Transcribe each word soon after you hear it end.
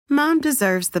Mom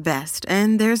deserves the best,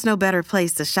 and there's no better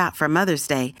place to shop for Mother's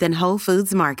Day than Whole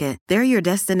Foods Market. They're your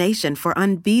destination for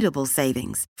unbeatable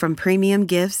savings, from premium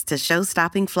gifts to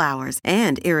show-stopping flowers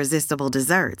and irresistible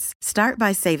desserts. Start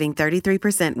by saving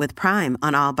 33% with Prime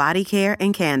on all body care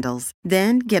and candles.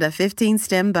 Then get a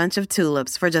 15-stem bunch of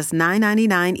tulips for just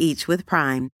 $9.99 each with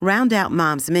Prime. Round out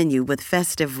Mom's menu with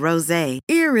festive rosé,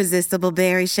 irresistible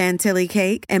berry chantilly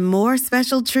cake, and more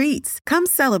special treats. Come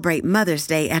celebrate Mother's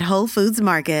Day at Whole Foods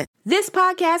Market. This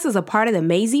podcast is a part of the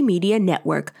Maisie Media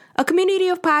Network, a community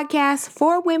of podcasts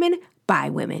for women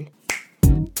by women.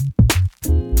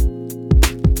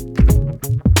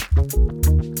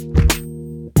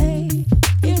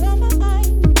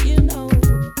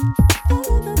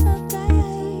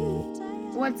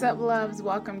 What's up, loves?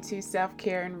 Welcome to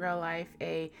Self-Care in Real Life,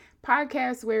 a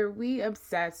podcast where we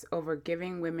obsess over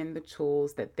giving women the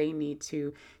tools that they need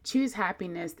to choose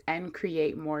happiness and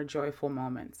create more joyful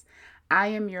moments. I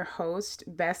am your host,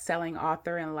 best-selling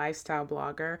author and lifestyle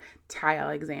blogger, Ty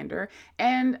Alexander,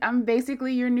 and I'm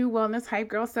basically your new wellness hype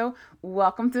girl, so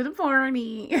welcome to the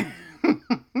party.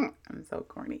 I'm so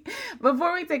corny.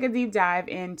 Before we take a deep dive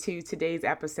into today's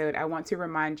episode, I want to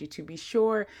remind you to be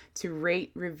sure to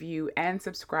rate, review, and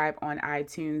subscribe on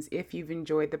iTunes if you've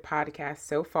enjoyed the podcast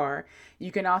so far.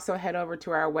 You can also head over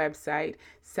to our website,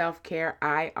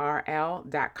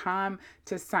 selfcareirl.com,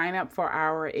 to sign up for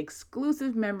our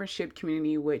exclusive membership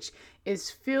community, which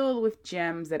is filled with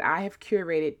gems that I have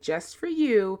curated just for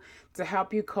you to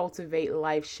help you cultivate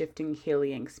life-shifting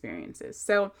healing experiences.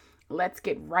 So let's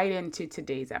get right into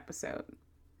today's episode.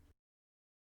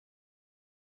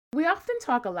 We often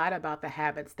talk a lot about the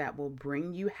habits that will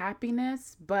bring you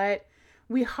happiness, but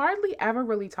we hardly ever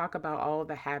really talk about all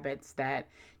the habits that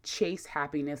chase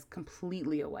happiness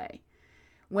completely away.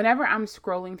 Whenever I'm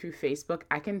scrolling through Facebook,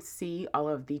 I can see all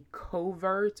of the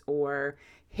covert or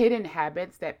hidden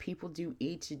habits that people do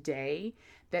each day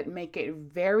that make it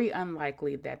very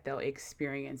unlikely that they'll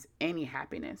experience any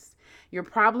happiness. You're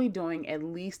probably doing at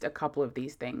least a couple of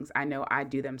these things. I know I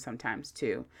do them sometimes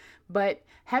too. But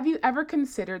have you ever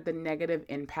considered the negative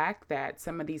impact that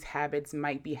some of these habits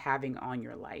might be having on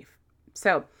your life?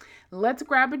 So let's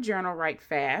grab a journal right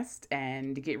fast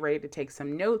and get ready to take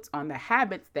some notes on the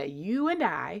habits that you and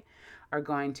I are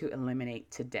going to eliminate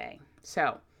today.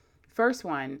 So first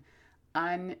one,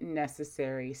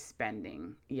 unnecessary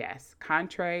spending. Yes,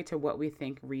 contrary to what we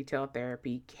think, retail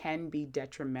therapy can be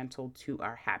detrimental to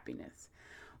our happiness.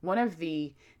 One of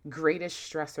the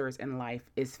greatest stressors in life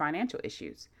is financial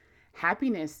issues.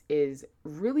 Happiness is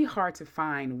really hard to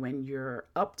find when you're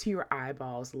up to your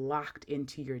eyeballs, locked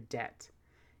into your debt.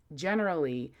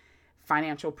 Generally,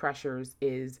 financial pressures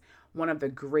is one of the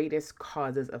greatest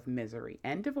causes of misery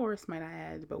and divorce, might I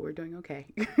add, but we're doing okay.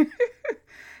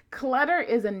 Clutter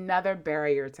is another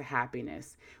barrier to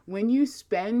happiness. When you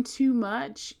spend too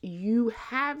much, you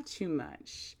have too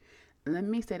much. Let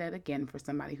me say that again for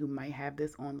somebody who might have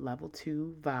this on level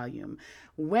 2 volume.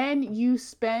 When you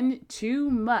spend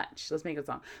too much, let's make a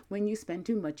song. When you spend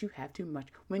too much, you have too much.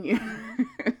 When you,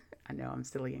 I know I'm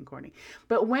silly and corny,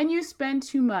 but when you spend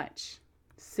too much,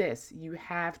 sis, you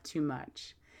have too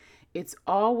much. It's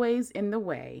always in the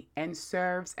way and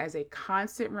serves as a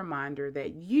constant reminder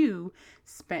that you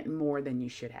spent more than you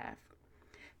should have.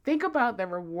 Think about the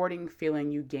rewarding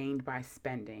feeling you gained by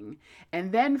spending,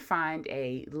 and then find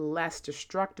a less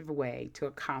destructive way to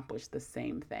accomplish the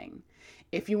same thing.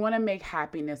 If you want to make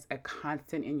happiness a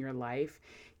constant in your life,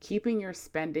 keeping your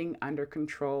spending under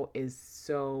control is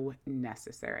so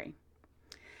necessary.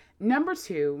 Number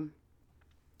 2,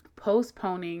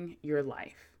 postponing your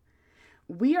life.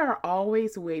 We are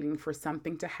always waiting for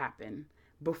something to happen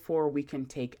before we can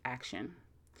take action.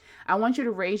 I want you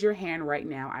to raise your hand right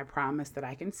now. I promise that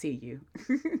I can see you.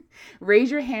 Raise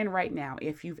your hand right now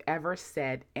if you've ever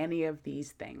said any of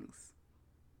these things.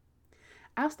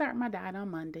 I'll start my diet on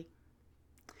Monday.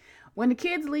 When the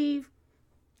kids leave,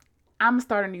 I'm going to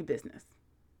start a new business.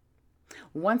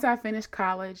 Once I finish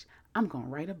college, I'm going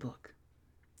to write a book.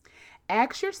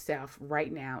 Ask yourself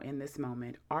right now in this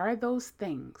moment, are those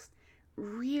things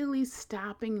really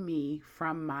stopping me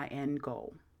from my end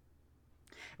goal?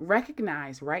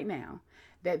 Recognize right now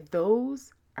that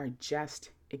those are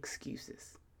just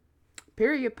excuses.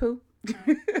 Period, poo.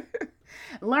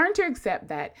 Learn to accept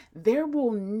that there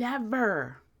will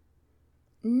never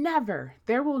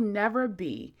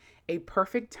be a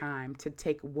perfect time to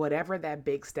take whatever that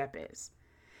big step is.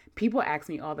 People ask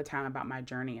me all the time about my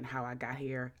journey and how I got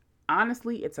here.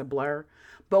 Honestly, it's a blur.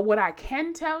 But what I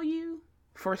can tell you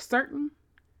for certain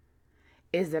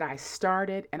is that I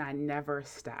started and I never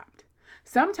stopped.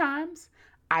 Sometimes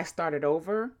I started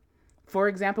over. For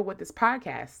example, with this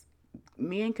podcast,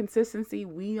 me and consistency,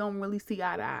 we don't really see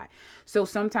eye to eye. So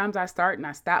sometimes I start and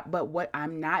I stop, but what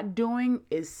I'm not doing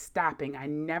is stopping. I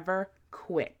never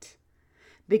quit.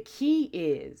 The key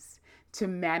is to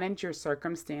manage your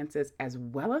circumstances as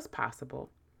well as possible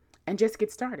and just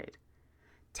get started.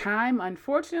 Time,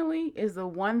 unfortunately, is the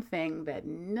one thing that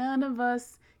none of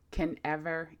us can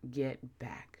ever get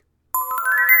back.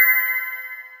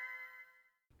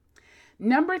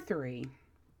 Number 3,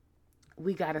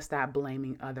 we got to stop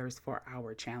blaming others for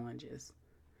our challenges.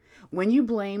 When you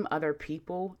blame other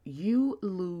people, you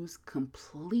lose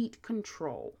complete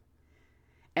control.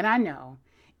 And I know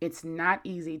it's not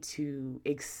easy to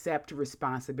accept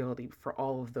responsibility for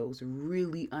all of those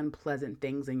really unpleasant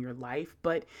things in your life,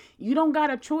 but you don't got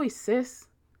a choice, sis.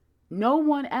 No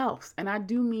one else, and I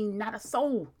do mean not a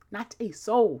soul,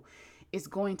 is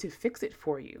going to fix it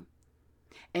for you.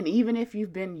 And even if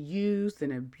you've been used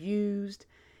and abused,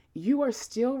 you are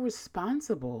still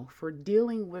responsible for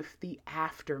dealing with the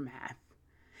aftermath.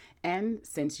 And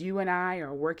since you and I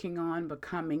are working on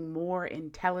becoming more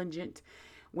intelligent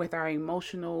with our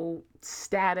emotional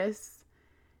status,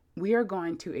 we are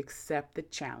going to accept the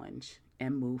challenge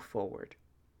and move forward.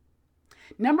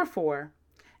 Number 4,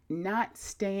 not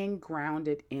staying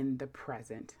grounded in the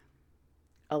present.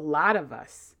 A lot of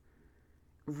us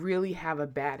really have a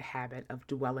bad habit of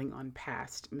dwelling on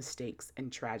past mistakes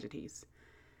and tragedies.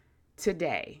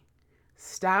 Today,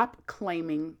 stop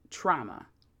claiming trauma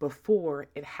before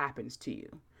it happens to you.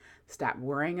 Stop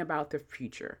worrying about the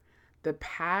future. The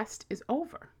past is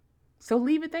over, so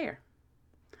leave it there.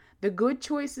 The good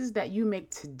choices that you make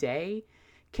today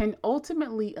can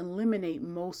ultimately eliminate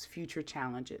most future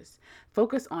challenges.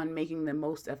 Focus on making the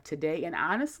most of today, and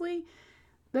honestly,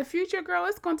 the future, girl,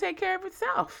 it's going to take care of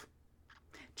itself.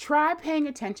 Try paying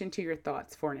attention to your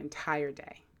thoughts for an entire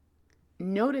day.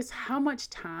 Notice how much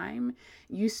time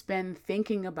you spend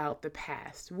thinking about the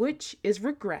past, which is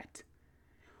regret,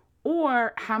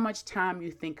 or how much time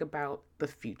you think about the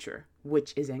future,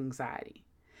 which is anxiety.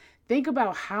 Think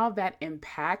about how that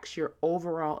impacts your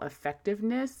overall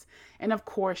effectiveness and, of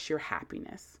course, your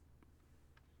happiness.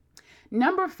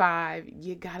 Number 5,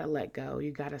 you gotta let go.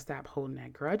 You gotta stop holding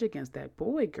that grudge against that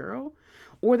boy, girl,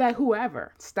 or that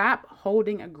whoever. Stop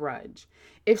holding a grudge.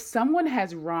 If someone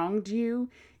has wronged you,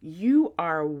 you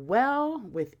are well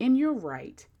within your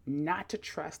right not to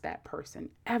trust that person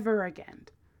ever again.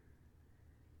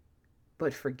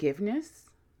 But forgiveness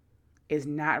is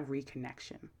not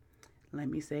reconnection. Let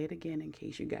me say it again in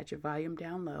case you got your volume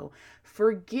down low.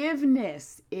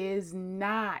 Forgiveness is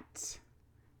not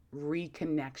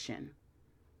reconnection.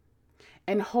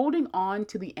 And holding on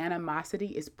to the animosity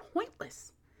is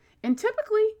pointless. And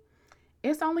typically,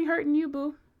 it's only hurting you,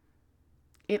 boo.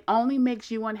 It only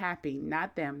makes you unhappy,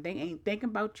 not them. They ain't thinking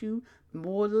about you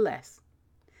more or less.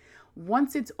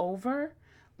 Once it's over,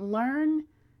 learn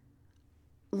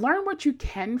what you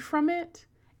can from it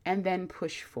and then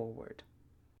push forward.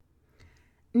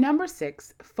 Number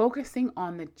 6, focusing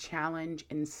on the challenge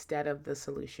instead of the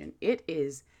solution. It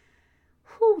is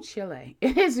Chile.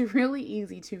 It is really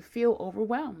easy to feel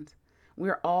overwhelmed.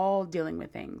 We're all dealing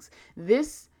with things.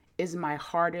 This is my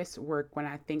hardest work when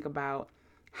I think about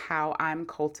how I'm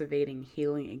cultivating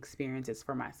healing experiences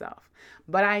for myself.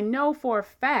 But I know for a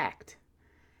fact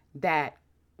that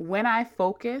when I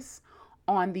focus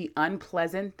on the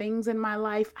unpleasant things in my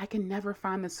life, I can never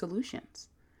find the solutions.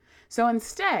 So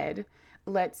instead,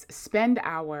 let's spend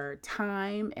our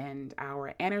time and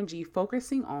our energy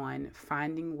focusing on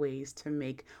finding ways to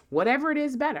make whatever it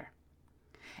is better.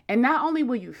 And not only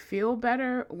will you feel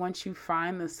better once you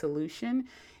find the solution,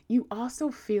 you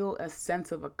also feel a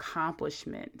sense of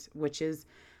accomplishment, which is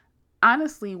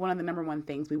honestly one of the number one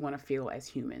things we want to feel as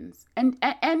humans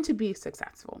and to be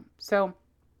successful. So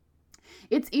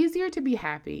it's easier to be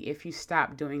happy if you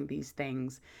stop doing these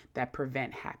things that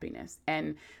prevent happiness.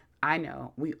 And I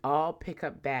know we all pick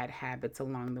up bad habits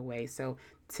along the way. So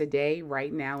today,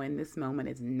 right now, in this moment,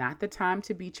 is not the time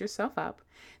to beat yourself up.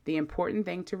 The important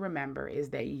thing to remember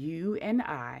is that you and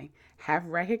I have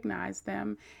recognized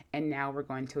them, and now we're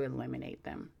going to eliminate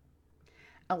them.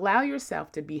 Allow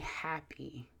yourself to be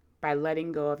happy by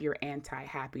letting go of your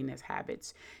anti-happiness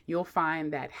habits. You'll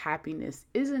find that happiness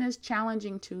isn't as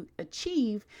challenging to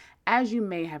achieve as you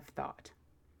may have thought.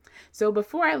 So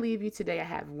before I leave you today, I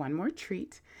have one more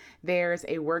treat. There's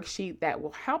a worksheet that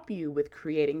will help you with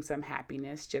creating some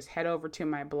happiness. Just head over to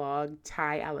my blog,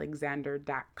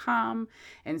 tyalexander.com,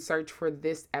 and search for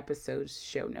this episode's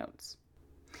show notes.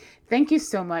 Thank you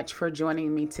so much for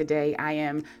joining me today. I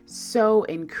am so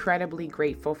incredibly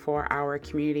grateful for our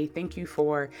community. Thank you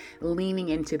for leaning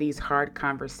into these hard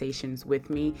conversations with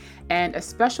me. And a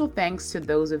special thanks to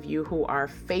those of you who are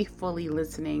faithfully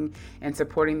listening and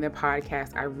supporting the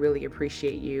podcast. I really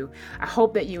appreciate you. I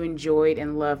hope that you enjoyed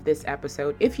and loved this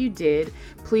episode. If you did,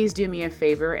 please do me a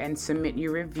favor and submit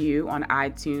your review on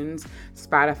iTunes,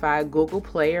 Spotify, Google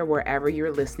Play, or wherever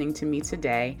you're listening to me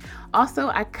today. Also,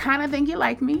 I kind of think you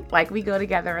like me, like we go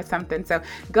together or something. So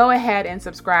go ahead and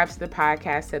subscribe to the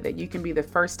podcast so that you can be the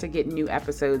first to get new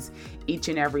episodes each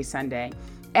and every Sunday.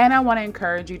 And I want to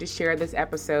encourage you to share this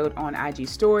episode on IG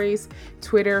Stories,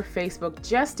 Twitter, Facebook.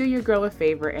 Just do your girl a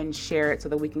favor and share it so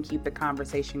that we can keep the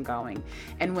conversation going.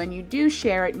 And when you do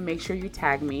share it, make sure you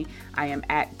tag me. I am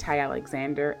at Ty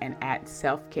Alexander and at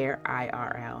Selfcare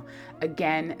IRL.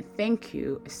 Again, thank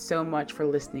you so much for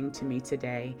listening to me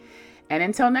today. And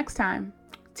until next time,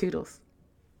 toodles.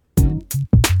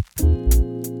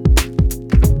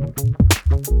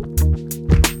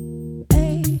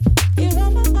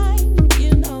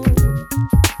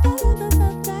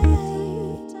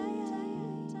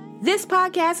 This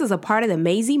podcast is a part of the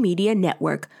Maisie Media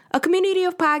Network, a community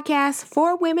of podcasts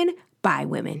for women by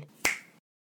women.